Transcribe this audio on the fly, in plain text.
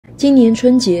今年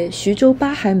春节，徐州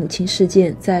八孩母亲事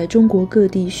件在中国各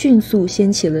地迅速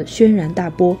掀起了轩然大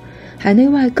波，海内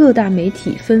外各大媒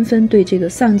体纷纷对这个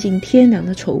丧尽天良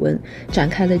的丑闻展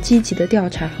开了积极的调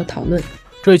查和讨论。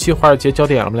这一期华尔街焦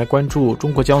点，我们来关注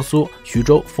中国江苏徐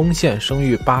州丰县生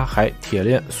育八孩铁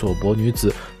链锁脖女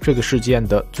子这个事件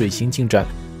的最新进展。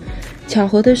巧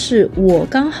合的是，我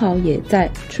刚好也在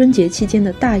春节期间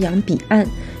的大洋彼岸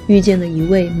遇见了一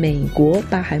位美国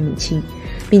八孩母亲，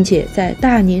并且在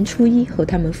大年初一和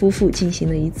他们夫妇进行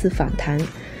了一次访谈。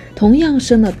同样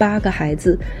生了8个孩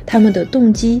子，他们的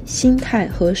动机、心态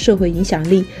和社会影响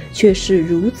力却是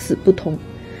如此不同。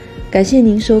感谢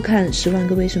您收看《10万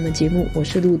个为什么》节目，我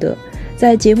是路德。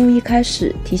在节目一开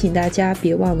始，提醒大家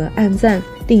别忘了按赞、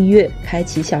订阅、开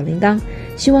启小铃铛，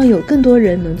希望有更多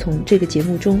人能从这个节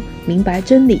目中明白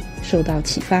真理，受到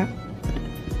启发。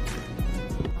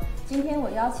今天我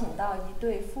邀请到一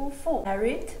对夫妇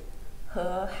Harriet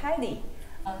和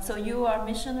Heidi。So you are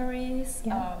missionaries.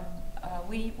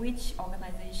 Which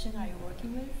organization are you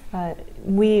working with?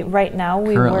 Right now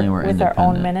we work with our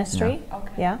own ministry. Yeah.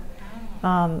 Okay. Yeah.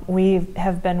 We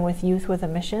have been with Youth with a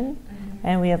Mission,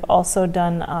 and we have also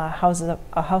done a house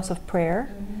of prayer.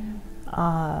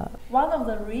 One of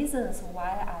the reasons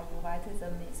why I invited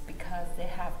them is because they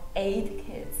have 8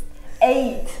 kids.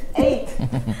 8.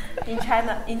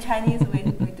 In Chinese we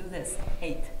do this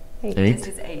 8. This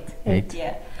is 8.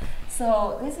 Yeah.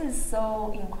 So this is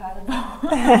so incredible.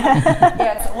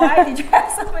 Yes. Why did you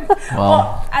have so many?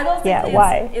 Well, I don't think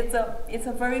why? It's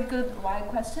a very good why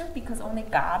question, because only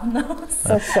God knows.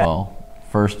 Well,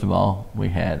 first of all, we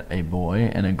had a boy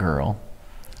and a girl.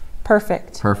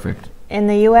 Perfect. In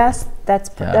the U.S.,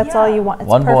 that's all you want. It's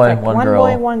one perfect.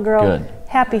 boy, one girl. Good.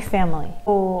 Happy family.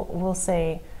 We'll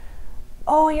say,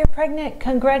 "Oh, you're pregnant!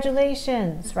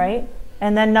 Congratulations!" Right?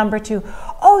 And then number 2,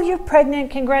 "Oh, you're pregnant!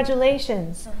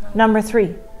 Congratulations!" Number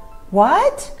 3,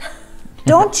 "What?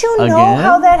 Don't you know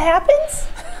how that happens?"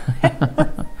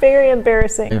 Very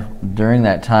embarrassing. During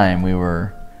that time, we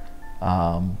were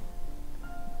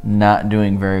not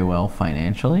doing very well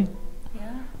financially.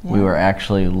 Yeah. We were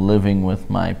actually living with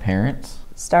my parents.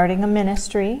 Starting a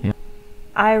ministry. Yeah.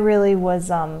 I really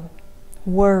was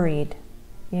worried.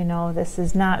 You know, this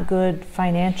is not good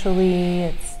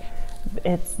financially.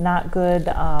 It's not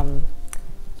good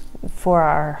for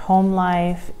our home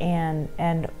life, and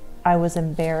I was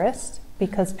embarrassed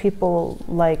because people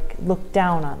look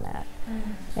down on that.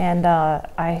 And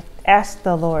I asked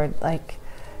the Lord,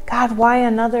 "God, why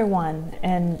another one?"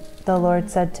 And the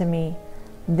Lord said to me,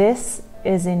 "This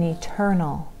is an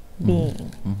eternal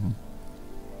being.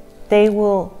 They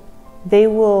will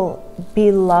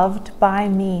be loved by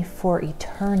me for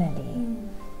eternity,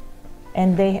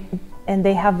 and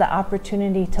they have the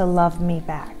opportunity to love me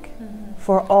back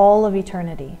for all of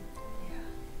eternity."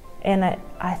 And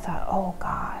I thought, oh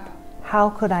God, how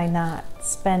could I not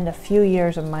spend a few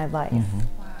years of my life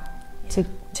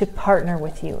to partner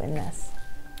with you in this,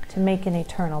 to make an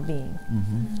eternal being?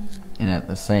 And at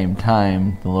the same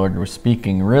time, the Lord was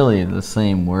speaking really the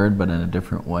same word, but in a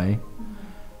different way.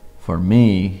 For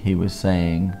me, He was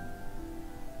saying,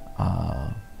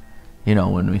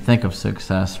 when we think of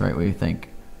success, right, we think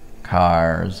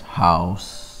cars,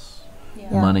 house,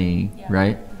 money,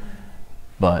 right?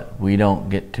 But we don't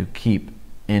get to keep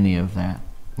any of that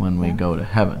when we go to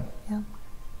heaven.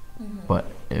 But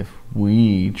if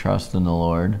we trust in the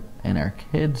Lord and our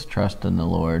kids trust in the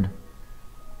Lord,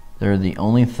 they're the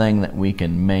only thing that we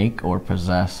can make or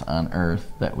possess on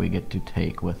earth that we get to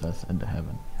take with us into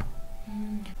heaven.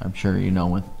 I'm sure you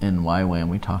know in YWAM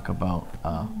we talk about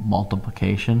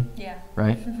multiplication,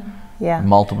 right? Yeah.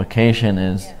 Multiplication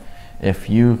is if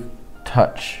you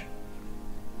touch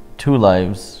 2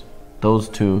 lives, those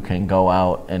 2 can go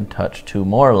out and touch 2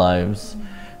 more lives,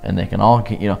 and they can all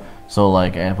get, so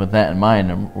and with that in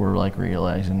mind, we're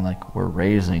realizing we're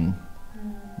raising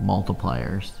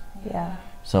multipliers. Yeah.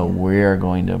 So we're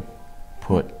going to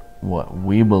put what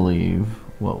we believe,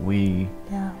 what we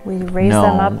raise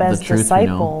them up as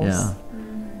disciples.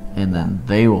 And then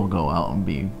they will go out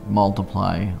and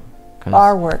multiply.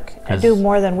 Our work and do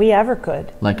more than we ever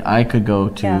could. I could go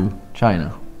to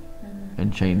China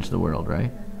and change the world,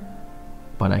 right?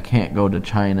 But I can't go to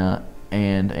China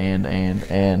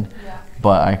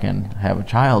but I can have a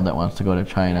child that wants to go to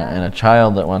China and a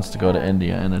child that wants to go to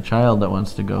India and a child that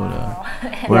wants to go to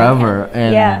wherever,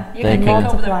 and they can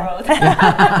multiply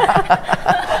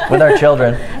with our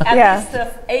children. At least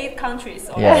 8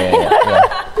 countries.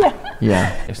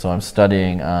 Yeah. So I'm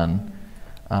studying on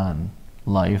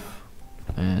life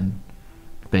and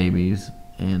babies,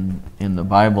 and in the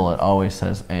Bible it always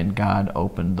says, "And God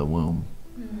opened the womb."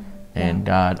 And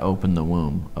God opened the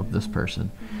womb of this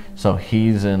person. So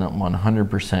he's in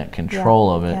 100%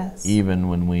 control of it, yes. even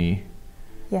when we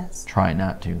Yes. try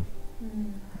not to.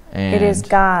 And It is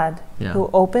God yeah. who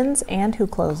opens and who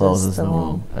closes the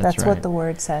womb. That's right. what the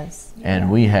word says.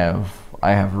 And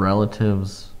I have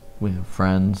relatives, we have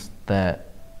friends that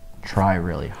try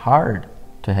really hard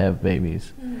to have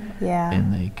babies. Yeah.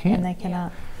 And they can't. And they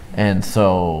cannot. And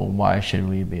so why should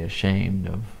we be ashamed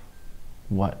of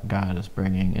what God is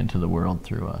bringing into the world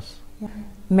through us? Yeah.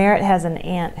 Merritt has an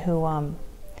aunt who,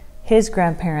 his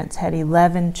grandparents had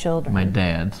 11 children. My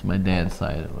dad's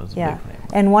side, it was a big family.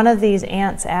 And one of these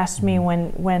aunts asked me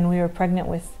when we were pregnant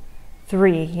with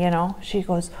 3, you know, she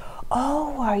goes,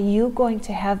 "Oh, are you going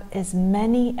to have as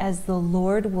many as the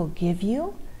Lord will give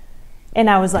you?" And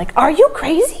I was like, "Are you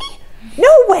crazy?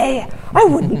 No way, I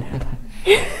wouldn't."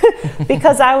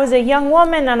 Because I was a young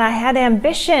woman and I had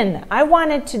ambition. I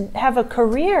wanted to have a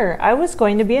career. I was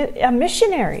going to be a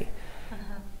missionary.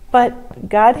 But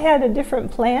God had a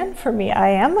different plan for me. I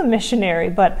am a missionary,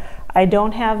 but I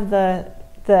don't have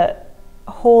the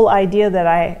whole idea that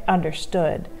I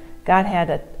understood. God had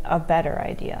a better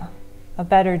idea, a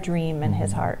better dream in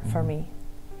His heart for me.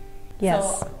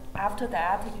 Yes. So after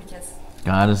that, you just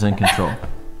God is in control.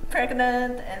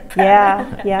 pregnant and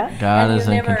pregnant. Yeah, yeah. God And is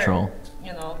you in never, control.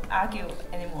 You know, argue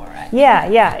anymore, right? Yeah,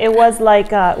 yeah. It was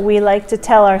like we like to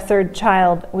tell our 3rd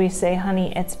child, we say,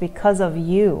 "Honey, it's because of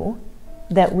you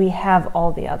that we have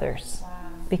all the others." Wow.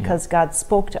 Because God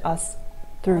spoke to us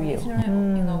through you.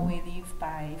 You know, we live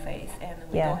by faith and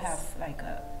we Yes. don't have like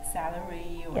a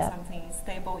salary or Yep. something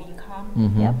stable income.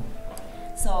 Mhm. Yep.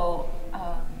 So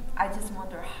I just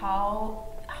wonder how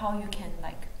you can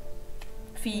like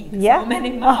feed Yeah. so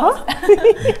many mouths.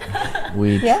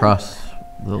 We Yeah. trust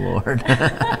the Lord.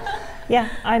 Yeah,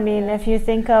 I mean, if you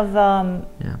think of,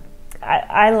 Yeah.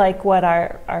 I like what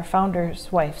our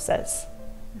founder's wife says.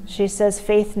 She says,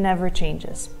 faith never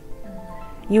changes.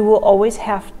 You will always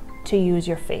have to use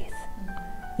your faith.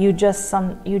 You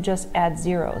just add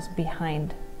zeros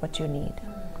behind what you need.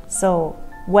 So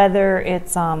whether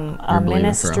it's a You're believing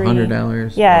ministry, for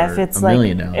 $100, yeah, or if it's $1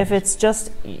 million. if it's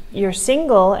just you're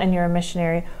single and you're a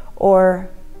missionary, or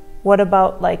what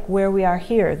about like where we are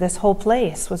here? This whole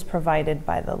place was provided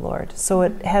by the Lord. So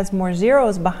it has more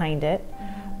zeros behind it,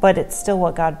 but it's still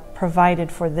what God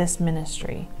provided for this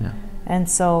ministry. Yeah. And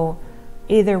so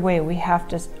either way,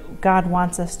 God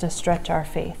wants us to stretch our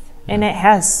faith. And it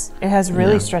has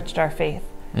really Yeah. stretched our faith.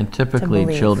 And typically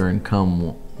believe. children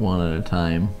come one at a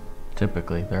time.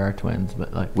 Typically, there are twins,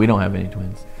 but like we don't have any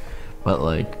twins. But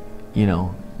like, you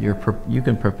know, you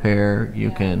can prepare,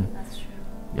 you can, That's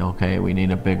true. okay, we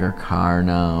need a bigger car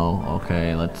now.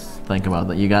 Okay, let's think about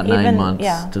that. You got 9 Even- months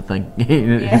yeah. to think,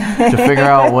 to figure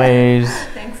out ways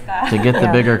Thanks God. to get the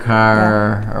Yeah. bigger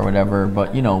car or whatever.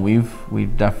 But you know,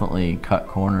 we've definitely cut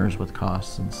corners with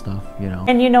costs and stuff. You know.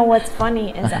 And you know what's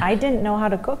funny is I didn't know how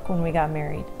to cook when we got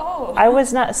married. Oh. I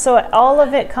was not, so all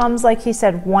of it comes, like he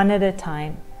said, one at a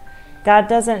time. God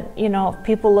doesn't, you know,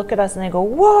 people look at us and they go,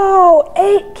 "Whoa,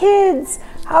 8 kids,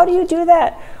 how do you do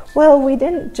that?" Well, we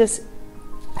didn't just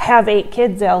have 8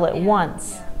 kids all at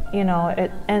once, you know,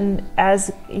 and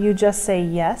as you just say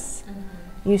yes,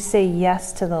 you say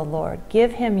yes to the Lord.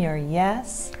 Give Him your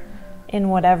yes in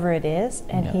whatever it is,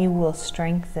 and Yeah. He will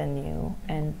strengthen you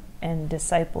and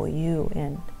disciple you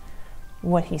in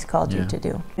what He's called you Yeah. to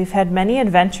do. We've had many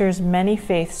adventures, many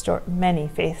faith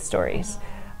stories.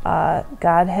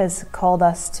 God has called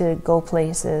us to go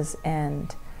places,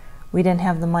 and we didn't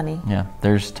have the money. Yeah,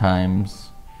 there's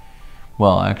times,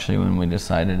 well, actually, when we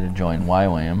decided to join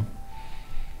YWAM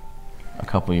a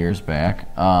couple years back,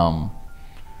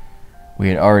 we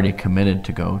had already committed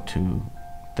to go to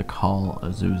the Call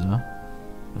Azusa.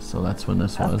 So that's when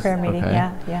this was. Prayer meeting,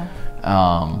 okay. yeah.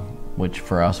 Which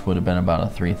for us would have been about a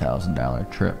 $3,000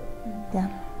 trip Yeah.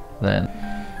 then.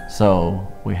 So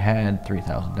we had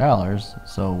 $3,000,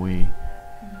 so we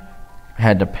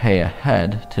had to pay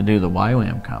ahead to do the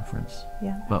YWAM conference.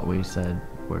 Yeah. But we said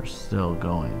we're still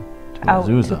going to Out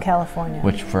Azusa, to California.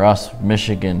 which for us,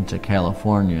 Michigan to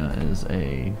California is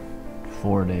a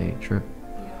 4-day trip.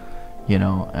 You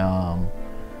know,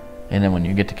 and then when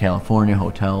you get to California,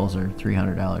 hotels are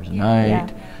 $300 a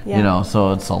night. Yeah. You know,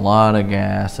 so it's a lot of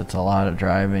gas, it's a lot of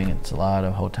driving, it's a lot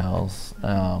of hotels,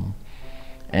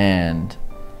 and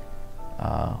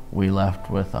we left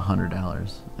with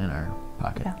 $100 in our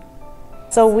pocket. Yeah.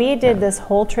 So we did this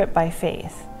whole trip by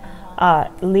faith,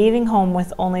 leaving home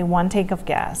with only 1 tank of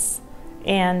gas,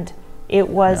 and it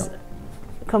was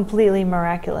completely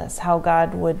miraculous how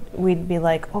we'd be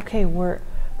like, okay, we're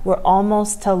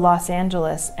almost to Los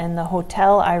Angeles, and the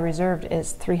hotel I reserved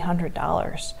is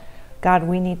 $300. God,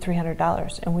 we need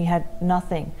 $300, and we had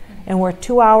nothing. And we're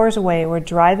 2 hours away. We're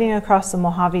driving across the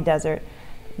Mojave Desert.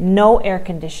 No air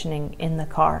conditioning in the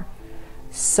car.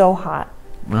 So hot.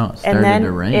 Well, it started and then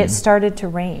to rain. It started to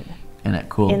rain. And it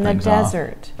cooled in the things off.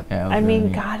 desert. Yeah, I mean,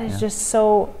 really, God is just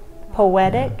so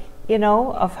poetic, you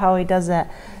know, of how he does that.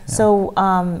 Yeah. So,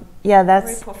 yeah,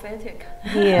 that's... Very prophetic.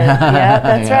 He is. Yeah,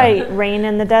 that's Yeah. right. Rain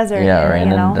in the desert. Yeah, rain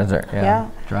you know? in the desert. Yeah.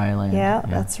 Dry land. Yeah,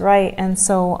 that's right. And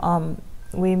so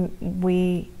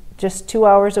we just 2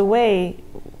 hours away,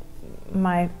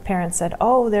 my parents said,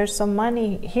 "Oh, there's some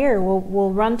money here.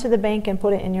 We'll run to the bank and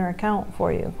put it in your account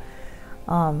for you."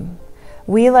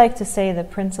 We like to say the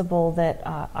principle that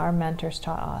our mentors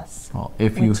taught us. Well,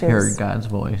 if you heard God's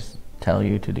voice tell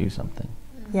you to do something.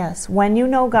 Yes, when you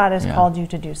know God has called you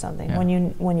to do something,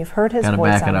 when you've heard His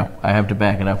voice back it up. I have to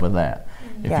back it up with that.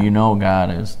 If you know God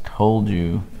has told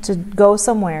you to go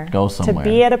somewhere, to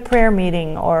be at a prayer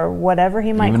meeting or whatever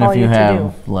He might call you to do. Even if you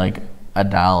have like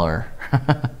 $1.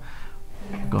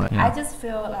 Go ahead. I just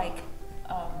feel like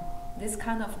this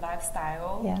kind of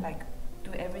lifestyle, like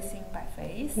do everything by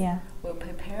faith, will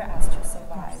prepare us to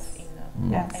survive in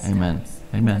the end times.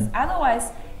 Amen. Because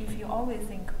otherwise, if you always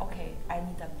think, okay, I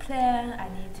need a plan, I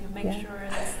need to make sure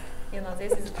that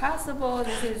this is possible,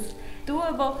 this is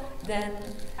doable, then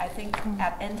I think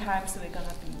at end times we're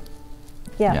gonna be.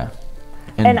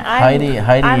 And Heidi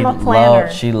I'm a planner.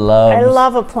 She loves. I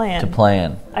love a plan. To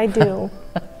plan. I do.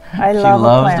 I love a plan. She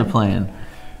loves to plan.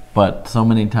 But so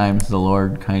many times the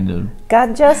Lord kind of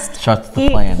God just shuts the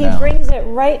plan down. He brings it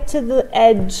right to the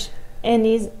edge, and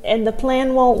the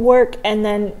plan won't work, and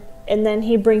then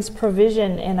He brings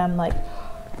provision, and I'm like,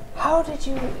 how did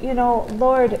you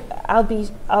Lord? I'll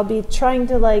be trying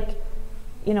to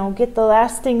get the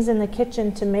last things in the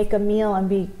kitchen to make a meal and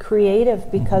be creative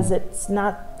because it's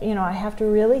not I have to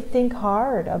really think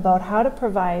hard about how to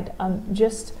provide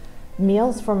just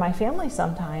meals for my family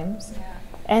sometimes. Yeah.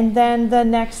 And then the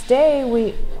next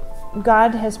day,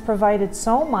 God has provided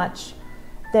so much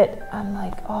that I'm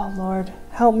like, oh Lord,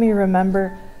 help me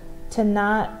remember to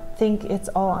not think it's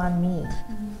all on me.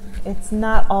 It's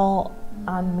not all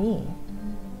on me.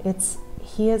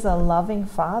 He is a loving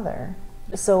Father.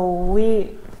 So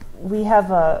we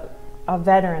have a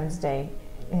Veterans Day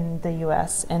in the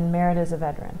U.S. and Merritt is a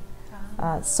veteran.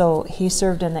 So he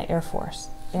served in the Air Force.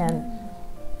 And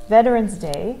Veterans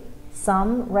Day,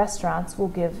 some restaurants will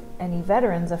give any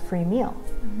veterans a free meal.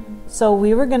 So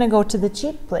we were going to go to the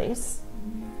cheap place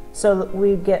so that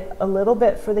we'd get a little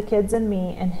bit for the kids and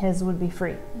me, and his would be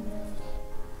free.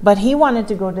 But he wanted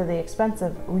to go to the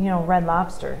expensive, Red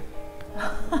Lobster.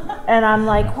 And I'm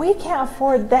like, we can't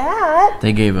afford that.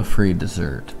 They gave a free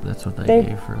dessert. That's what they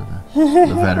gave for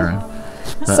the veteran.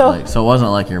 So it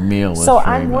wasn't like your meal was so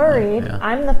free. I'm worried.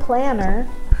 I'm the planner.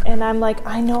 And I'm like,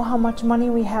 I know how much money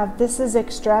we have. This is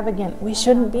extravagant. We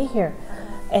shouldn't be here.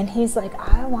 And he's like,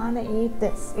 I want to eat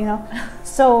this,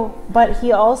 So, but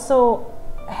he also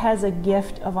has a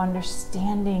gift of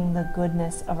understanding the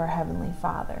goodness of our Heavenly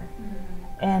Father.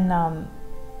 And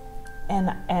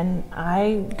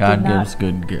God gives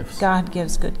good gifts. God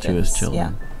gives good gifts to His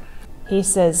children. Yeah. He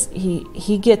says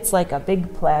he gets like a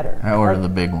big platter. I order the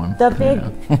big one. The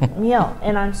big meal.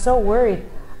 And I'm so worried.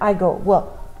 I go,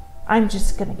 well, I'm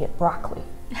just gonna get broccoli.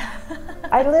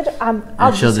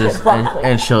 I'll just get broccoli.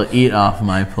 And she'll eat off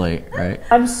my plate, right?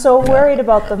 I'm so worried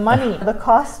about the money, the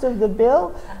cost of the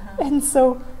bill. And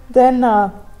so then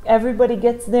everybody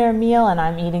gets their meal and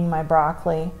I'm eating my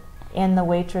broccoli. And the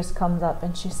waitress comes up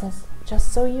and she says,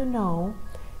 just so you know,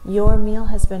 your meal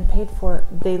has been paid for.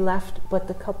 They left, but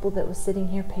the couple that was sitting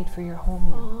here paid for your whole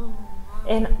meal.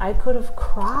 And I could have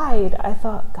cried. I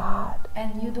thought, God.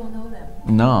 And you don't know them.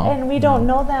 No. And we don't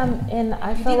know them. And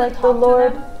I felt like the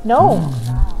Lord. No.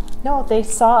 No, they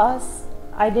saw us.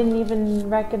 I didn't even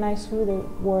recognize who they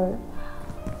were.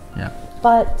 Yeah.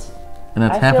 But and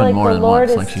that's I happened feel like more the than Lord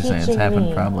once. Like she's saying, it's happened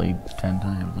me. probably 10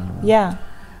 times. Yeah.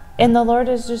 And the Lord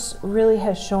has just really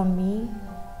has shown me.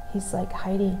 He's like,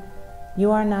 Heidi, you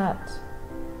are not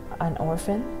an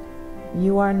orphan.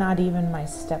 You are not even my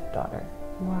stepdaughter.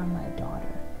 You are my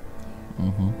daughter.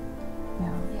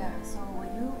 Yeah. So when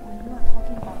you are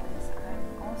talking about this,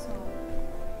 I'm also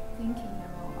thinking,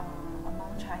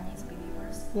 among Chinese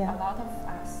believers, a lot of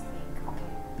us think,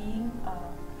 okay, being a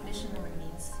missionary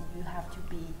means you have to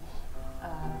be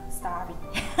starving.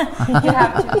 You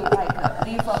have to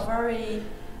live a very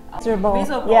miserable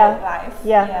life.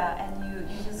 Yeah. And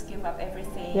you just give up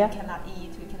everything. You cannot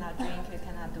eat. You cannot drink. You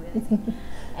cannot do anything,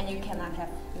 and you cannot have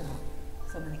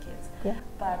so many kids. Yeah.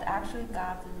 But actually,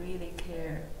 God really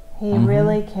cares. He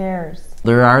really cares.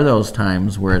 There are those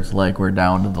times where it's like we're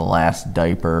down to the last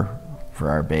diaper for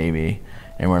our baby,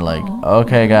 and we're like,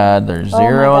 okay, God, there's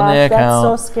zero in the account.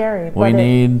 That's so scary. We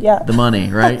need the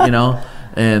money, right? You know,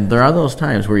 and there are those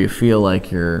times where you feel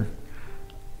like you're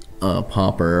a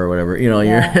pauper or whatever. You know,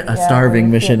 you're a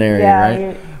starving missionary,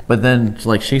 right? But then,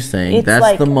 like she's saying, that's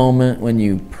like the moment when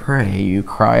you pray, you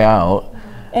cry out.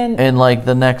 And like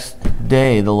the next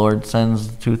day, the Lord sends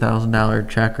 $2,000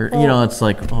 check, or you know, it's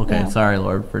like, okay, sorry,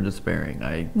 Lord, for despairing.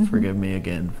 Forgive me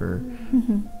again for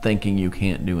thinking you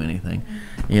can't do anything,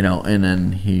 you know. And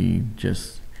then He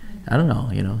just, I don't know,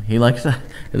 you know, He likes that.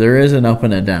 There is an up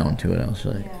and a down to it. I'll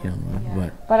say, you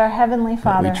know, but our Heavenly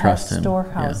Father has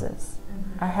storehouses.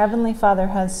 Our Heavenly Father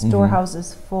has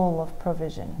storehouses full of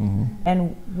provision,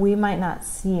 and we might not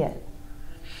see it.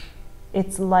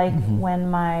 It's like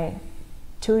when my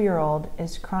 2-year-old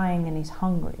is crying and he's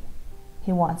hungry.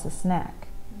 He wants a snack.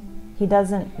 He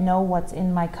doesn't know what's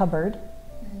in my cupboard,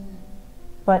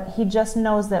 but he just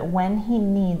knows that when he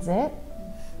needs it,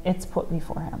 it's put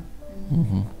before him.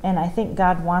 And I think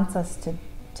God wants us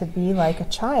to be like a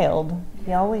child.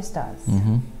 He always does.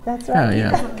 That's right. He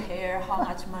doesn't care how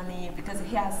much money, because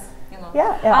he has, you know,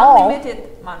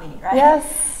 unlimited money, right?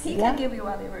 Yes. He can give you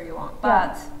whatever you want,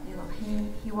 but you know,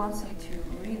 he wants you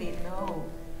to really know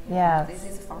this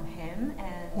is from him,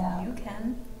 and you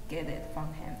can get it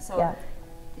from him. So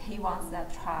he wants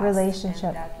that trust, relationship.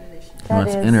 And that relationship. He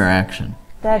wants interaction.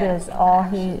 That is all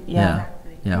he. Yeah.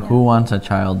 Who wants a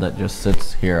child that just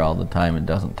sits here all the time and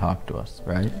doesn't talk to us,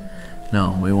 right?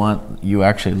 No, we want, you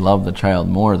actually love the child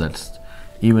more. That's,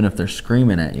 even if they're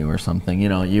screaming at you or something, you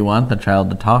know, you want the child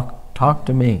to talk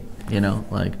to me, you know,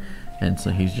 like, and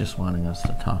so he's just wanting us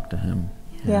to talk to him.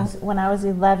 Yes. When I was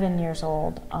 11 years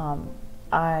old,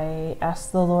 I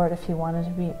asked the Lord if He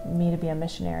wanted me to be a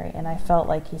missionary, and I felt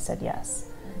like He said yes.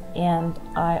 And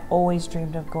I always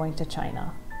dreamed of going to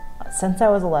China. Since I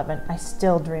was 11, I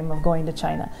still dream of going to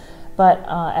China. But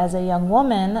as a young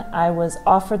woman, I was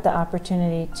offered the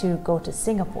opportunity to go to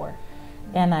Singapore,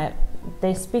 and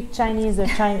they speak Chinese. Or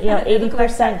Chinese, you know,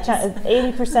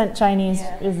 80% Chinese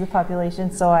is the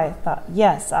population. So I thought,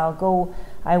 yes, I'll go.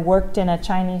 I worked in a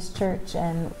Chinese church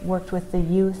and worked with the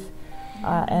youth.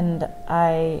 And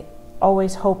I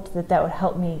always hoped that would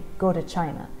help me go to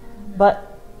China.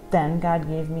 But then God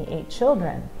gave me 8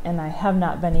 children, and I have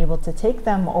not been able to take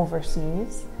them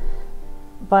overseas.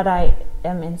 But I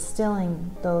am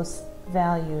instilling those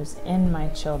values in my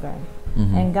children.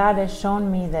 And God has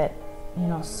shown me that, you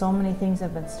know, so many things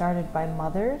have been started by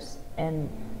mothers, and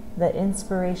the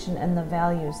inspiration and the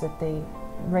values that they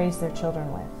raise their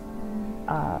children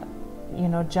with. You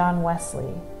know, John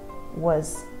Wesley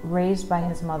was raised by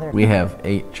his mother. We have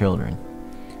 8 children.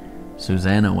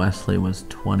 Susanna Wesley was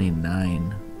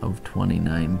 29 of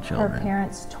 29 children. Her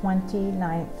parents'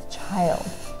 29th child.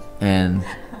 And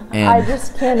I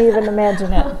just can't even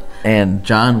imagine it. And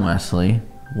John Wesley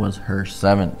was her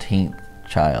 17th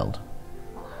child.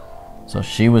 So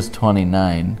she was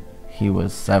 29, he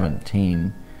was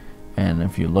 17. And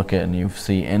if you look at and you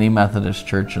see any Methodist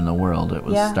church in the world, it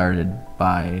was started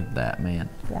by that man.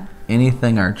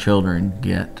 Anything our children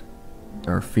get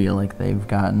or feel like they've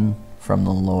gotten from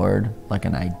the Lord, like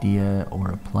an idea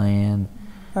or a plan,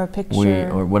 or a picture,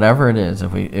 or whatever it is,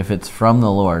 if it's from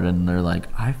the Lord and they're like,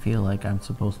 I feel like I'm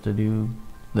supposed to do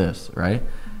this, right?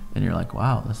 And you're like,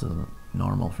 wow, this isn't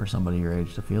normal for somebody your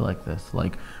age to feel like this.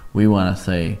 Like, we want to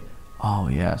say, oh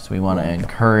yes, we want to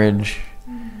encourage,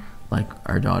 like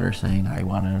our daughter saying, I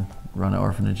want to run an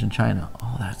orphanage in China.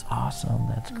 Oh, that's awesome.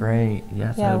 That's great.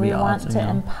 Yes, that would be awesome. We want to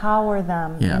empower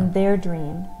them in their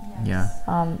dream.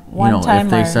 One time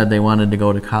if they said they wanted to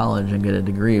go to college and get a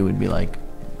degree, we'd be like,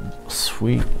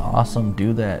 sweet, awesome,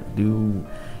 do that, do,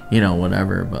 you know,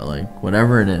 whatever. But like,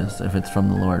 whatever it is, if it's from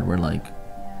the Lord, we're like,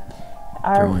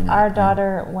 our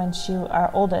daughter,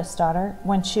 our oldest daughter,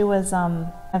 when she was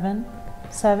 7,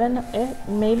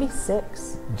 maybe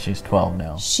 6. And she's 12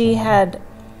 now. She had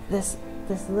this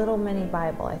little mini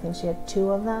Bible. I think she had 2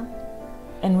 of them.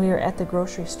 And we were at the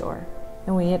grocery store.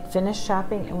 And we had finished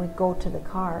shopping, and we go to the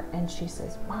car, and she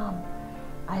says, Mom,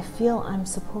 I feel I'm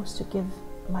supposed to give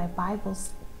my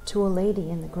Bibles to a lady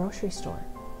in the grocery store.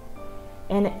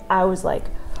 And I was like,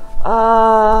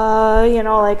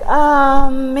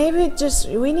 maybe just,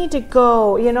 we need to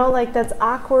go, like that's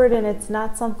awkward, and it's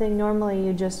not something normally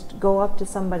you just go up to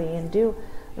somebody and do.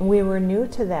 And we were new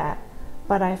to that,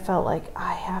 but I felt like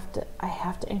I have to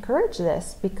encourage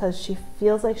this, because she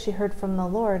feels like she heard from the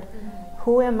Lord.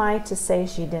 Who am I to say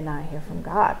she did not hear from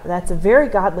God? That's a very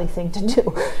godly thing to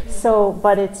do. So,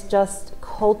 but it's just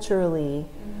culturally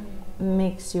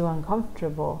makes you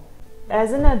uncomfortable.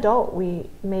 As an adult, we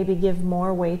maybe give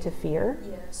more way to fear,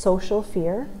 social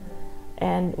fear,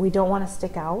 and we don't want to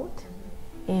stick out.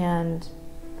 And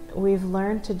we've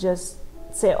learned to just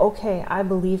say, okay, I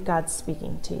believe God's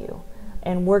speaking to you,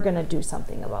 and we're going to do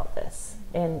something about this,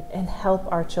 and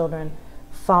help our children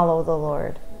follow the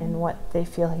Lord in what they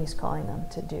feel He's calling them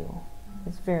to do.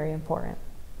 It's very important.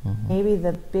 Maybe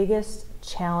the biggest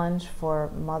challenge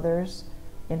for mothers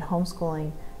in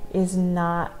homeschooling is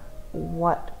not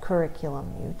what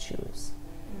curriculum you choose.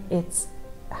 It's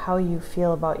how you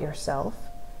feel about yourself.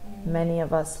 Many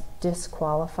of us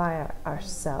disqualify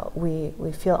ourselves.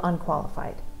 We feel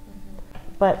unqualified.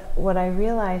 But what I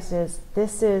realized is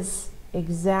this is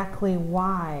exactly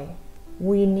why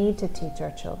we need to teach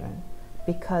our children,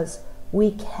 because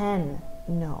we can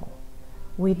know.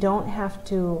 We don't have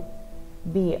to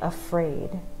be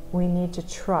afraid. We need to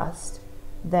trust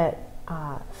that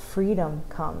freedom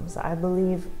comes. I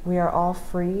believe we are all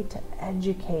free to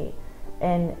educate,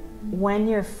 and when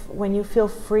you feel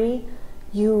free,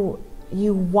 you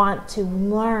want to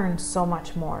learn so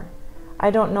much more. I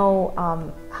don't know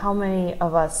how many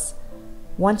of us,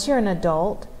 once you're an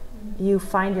adult, you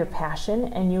find your passion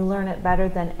and you learn it better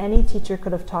than any teacher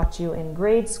could have taught you in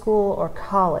grade school or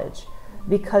college,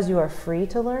 because you are free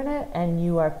to learn it and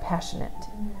you are passionate.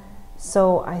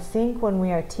 So I think when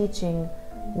we are teaching,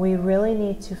 we really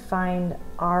need to find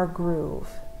our groove.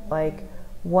 Like,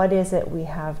 what is it we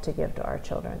have to give to our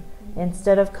children?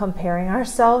 Instead of comparing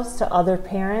ourselves to other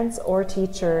parents or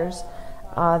teachers,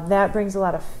 that brings a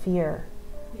lot of fear.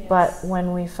 Yes. But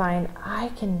when we find, I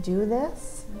can do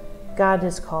this, God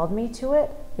has called me to it,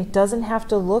 it doesn't have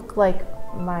to look like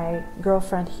my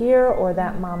girlfriend here or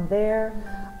that mom there,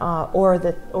 or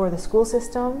the school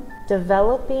system.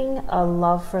 Developing a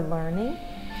love for learning.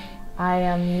 I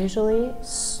am usually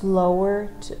slower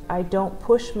I don't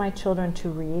push my children to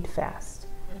read fast.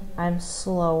 I'm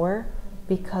slower,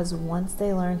 because once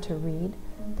they learn to read,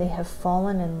 they have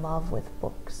fallen in love with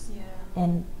books. Yeah.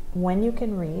 And when you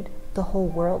can read, the whole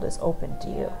world is open to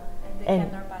you.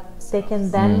 And they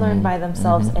can then learn by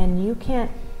themselves, and you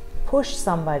can't push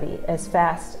somebody as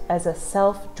fast as a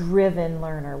self-driven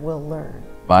learner will learn.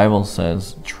 Bible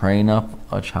says, train up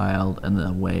a child in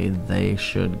the way they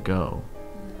should go,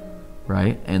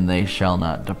 right? And they shall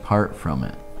not depart from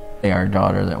it. Our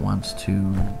daughter that wants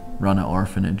to run an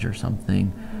orphanage or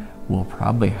something, will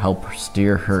probably help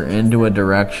steer her into a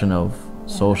direction of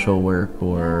social work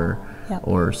or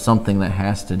something that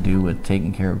has to do with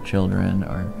taking care of children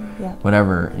or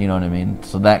whatever, you know what I mean?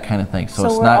 So that kind of thing. So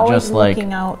it's not just like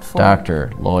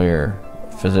doctor, lawyer,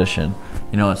 physician.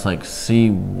 You know, it's like, see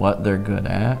what they're good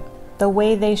at, the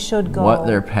way they should go, what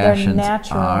their passions their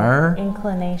natural are,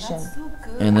 inclination,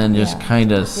 and then just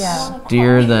kind of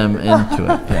steer them into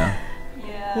it.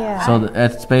 Yeah. So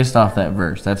it's based off that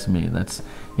verse. That's me. That's,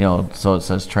 you know, so it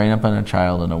says, train up a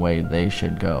child in a way they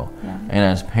should go. Yeah. And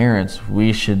as parents,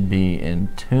 we should be in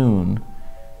tune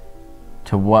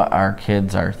to what our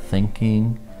kids are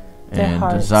thinking and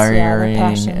hearts, desiring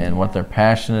and what they're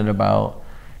passionate about.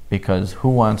 Because who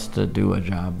wants to do a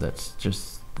job that's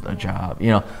just a job? You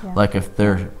know, like if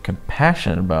they're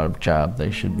passionate about a job,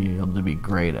 they should be able to be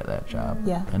great at that job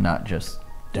and not just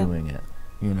doing it,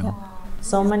 you know. Yeah.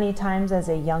 So many times as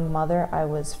a young mother, I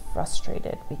was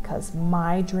frustrated because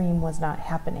my dream was not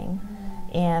happening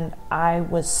and I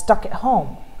was stuck at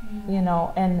home, you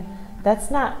know, and that's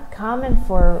not common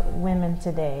for women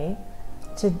today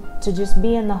to just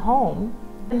be in the home.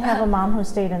 I didn't have a mom who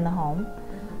stayed in the home,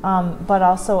 but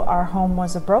also our home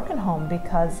was a broken home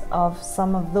because of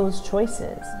some of those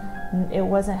choices. It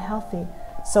wasn't healthy.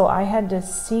 So I had to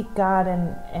seek God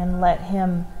and let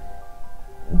Him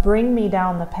bring me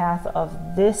down the path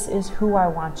of, this is who I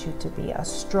want you to be, a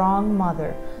strong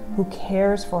mother who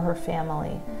cares for her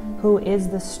family, who is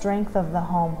the strength of the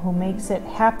home, who makes it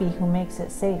happy, who makes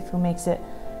it safe, who makes it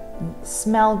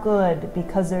smell good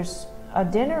because there's a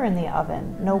dinner in the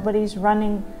oven. Nobody's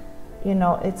running, you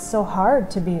know, it's so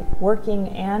hard to be working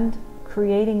and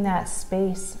creating that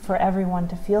space for everyone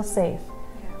to feel safe,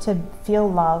 to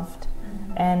feel loved.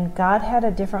 And God had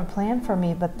a different plan for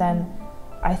me, but then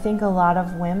I think a lot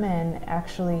of women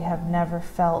actually have never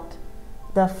felt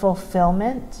the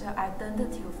fulfillment. The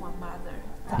identity of one mother.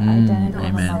 The identity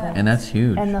of a mother. And that's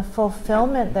huge. And the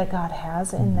fulfillment that God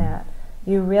has in that.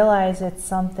 You realize it's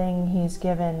something He's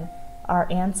given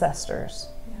our ancestors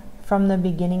from the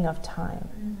beginning of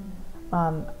time.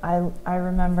 I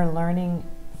remember learning,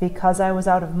 because I was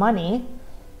out of money,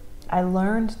 I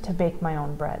learned to bake my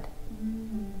own bread.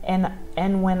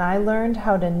 And when I learned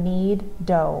how to knead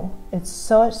dough, it's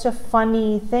such a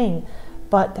funny thing,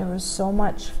 but there was so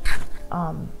much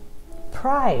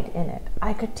pride in it.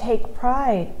 I could take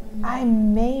pride. I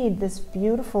made this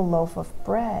beautiful loaf of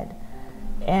bread.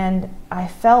 And I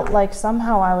felt like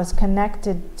somehow I was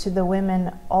connected to the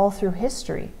women all through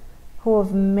history who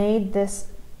have made this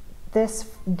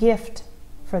gift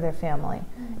for their family,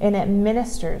 and it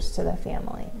ministers to the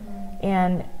family.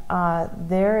 And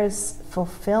there is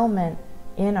fulfillment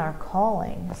in our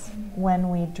callings when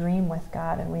we dream with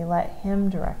God and we let Him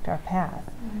direct our path.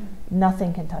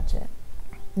 Nothing can touch it.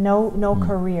 No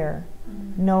career,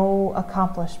 no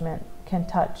accomplishment can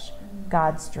touch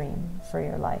God's dream for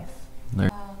your life.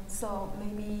 So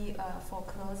maybe for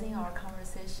closing our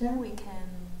conversation, we can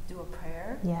do a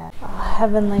prayer. Yeah.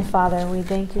 Heavenly Father, we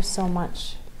thank you so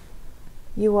much.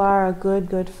 You are a good,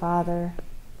 good Father.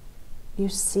 You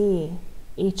see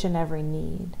each and every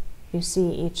need. You see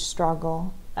each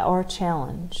struggle or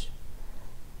challenge.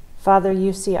 Father,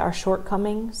 you see our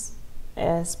shortcomings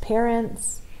as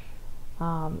parents,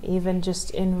 even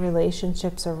just in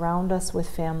relationships around us with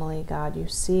family. God, you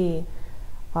see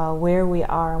where we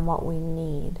are and what we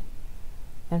need.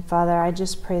 And Father, I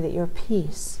just pray that your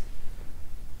peace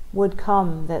would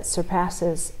come that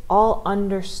surpasses all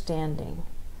understanding.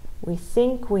 We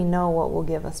think we know what will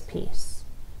give us peace,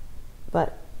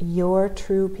 but your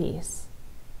true peace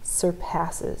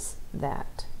surpasses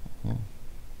that.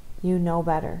 You know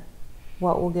better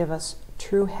what will give us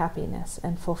true happiness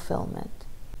and fulfillment.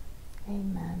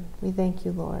 Amen. We thank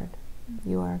you, Lord.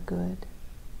 You are good.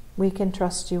 We can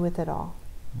trust you with it all.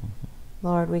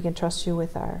 Lord, we can trust you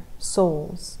with our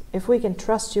souls. If we can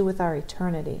trust you with our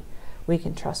eternity, we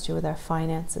can trust you with our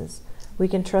finances. We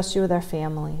can trust you with our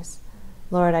families.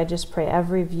 Lord, I just pray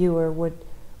every viewer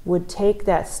would take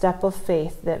that step of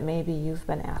faith that maybe you've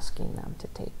been asking them to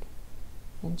take.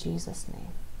 In Jesus'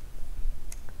 name.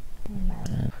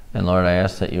 Amen. And Lord, I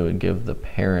ask that you would give the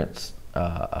parents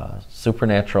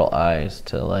supernatural eyes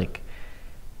to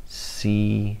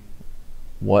see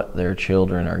what their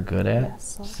children are good at,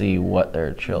 Yes, see what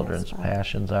their children's Yes,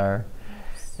 passions are,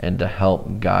 Yes. and to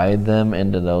help guide them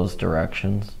into those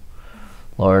directions,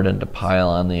 Lord, and to pile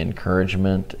on the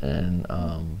encouragement and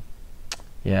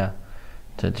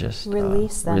to just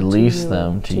Release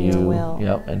them to your you, will.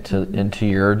 yep, into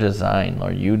your design,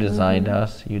 Lord. You designed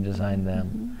us, you designed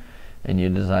them, and you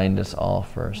designed us all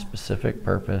for a specific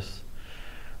purpose,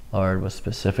 Lord, with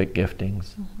specific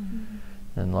giftings.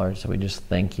 And Lord, so we just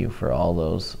thank you for all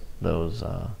those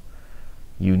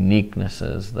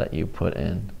uniquenesses that you put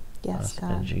in Yes, us.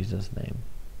 God. In Jesus' name,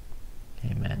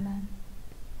 amen. Amen.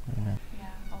 Amen. Yeah.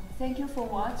 Thank you for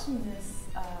watching this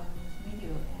video,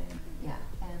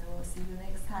 and we'll see you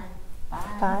next time.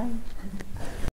 Bye. Bye.